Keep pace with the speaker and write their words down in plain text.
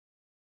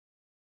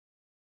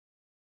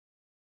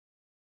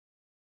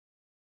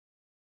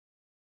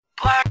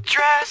Black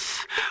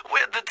dress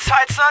with the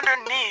tights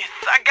underneath.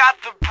 I got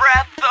the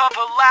breath of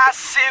a last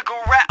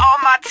cigarette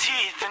on my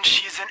teeth. And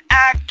she's an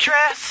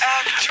actress,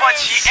 but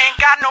she ain't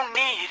got no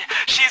need.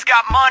 She's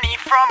got money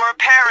from her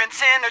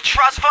parents in a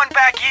trust fund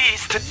back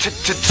east.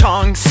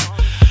 Tongues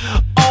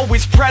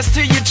always pressed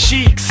to your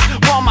cheeks,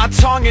 while my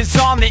tongue is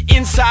on the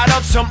inside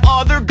of some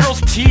other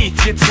girl's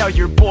teeth. You tell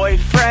your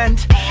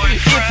boyfriend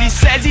if he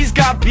says he's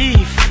got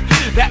beef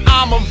that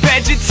I'm a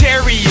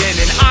vegetarian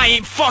and I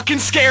ain't fucking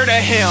scared of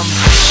him.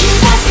 She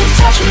wants to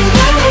touch me,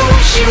 woo.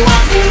 She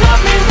wants to love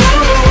me,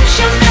 woo.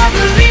 She'll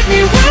never leave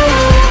me,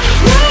 woo.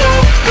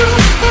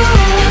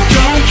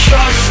 Don't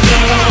trust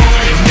her,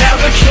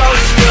 never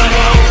trust her.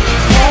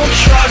 Won't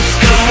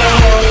trust her,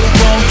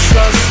 won't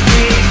trust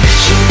me.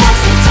 She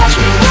wants to touch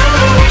me,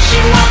 woo. She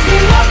wants to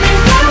love me,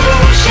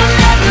 woo. She'll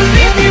never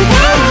leave me,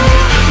 woo.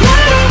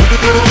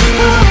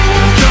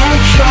 Don't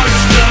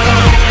trust her,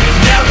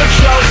 never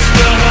trust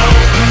her.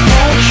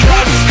 Won't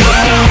trust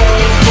her,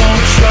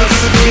 won't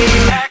trust me.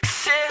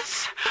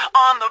 X's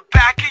on the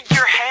back of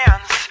your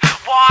hands,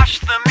 wash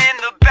them in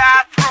the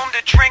bathroom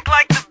to drink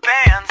like the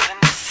bands. And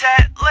the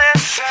set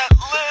list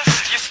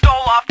you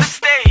stole off the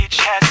stage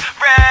has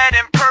red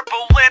and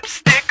purple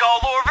lipstick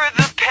all over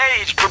the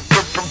page.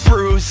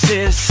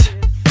 Bruises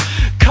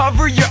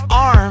cover your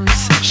arms,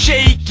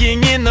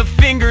 shaking in the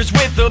fingers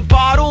with a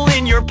bottle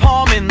in your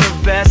palm. And the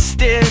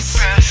best is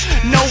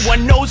no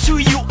one knows who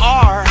you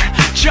are,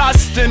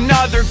 just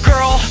another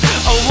girl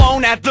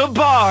alone at the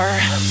bar.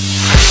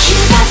 She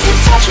wants to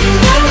touch me,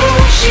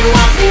 woo. She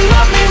wants to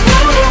love me,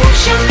 woo.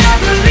 She'll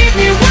never leave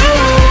me,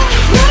 woo.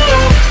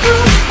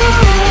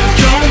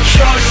 Don't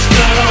trust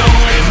her,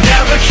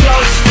 never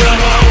trust her.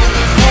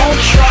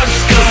 Won't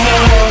trust her,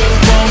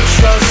 won't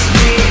trust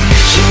me.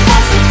 She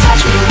wants to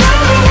touch me,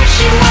 woo.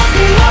 She wants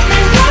to love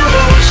me,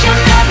 woo. She'll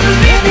never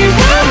leave me,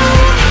 woo.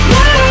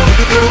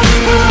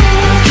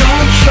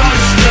 Don't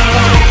trust her,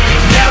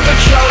 never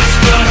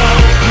trust her.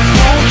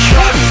 Won't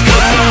trust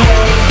her,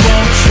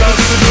 won't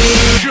trust me.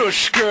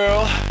 Shush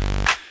girl,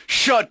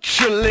 shut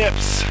your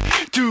lips.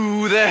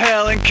 Do the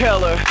Helen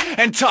Keller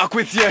and talk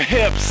with your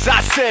hips.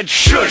 I said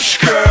shush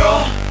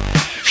girl,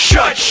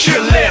 shut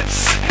your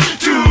lips.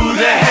 Do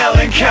the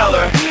Helen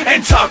Keller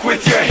and talk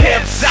with your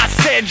hips. I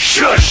said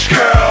shush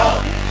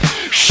girl,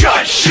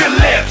 shut your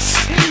lips.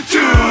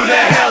 Do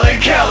the Helen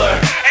Keller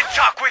and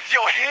talk with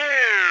your hips.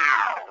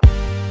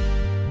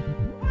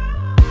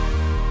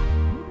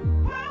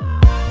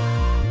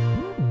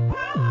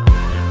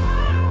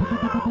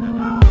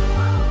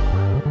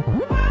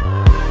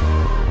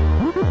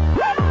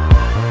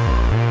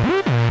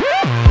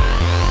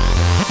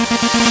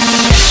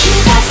 She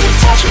wants to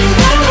touch me,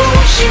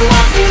 woo. She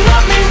wants to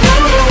love me,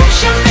 woo.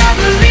 She'll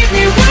never leave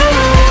me,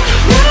 woo.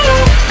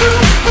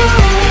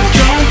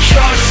 Don't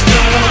trust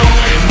her,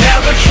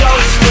 never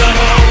trust her.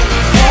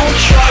 Won't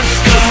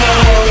trust her,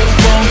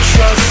 won't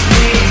trust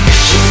me.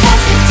 She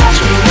wants to touch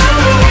me,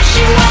 woo.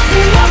 She wants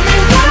to love me,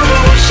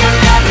 woo. She'll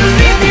never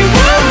leave me,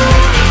 woo.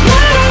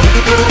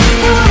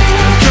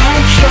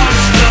 Don't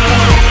trust her,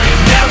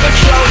 never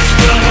trust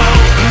her.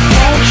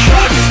 Won't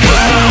trust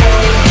her,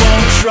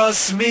 won't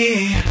trust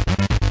me.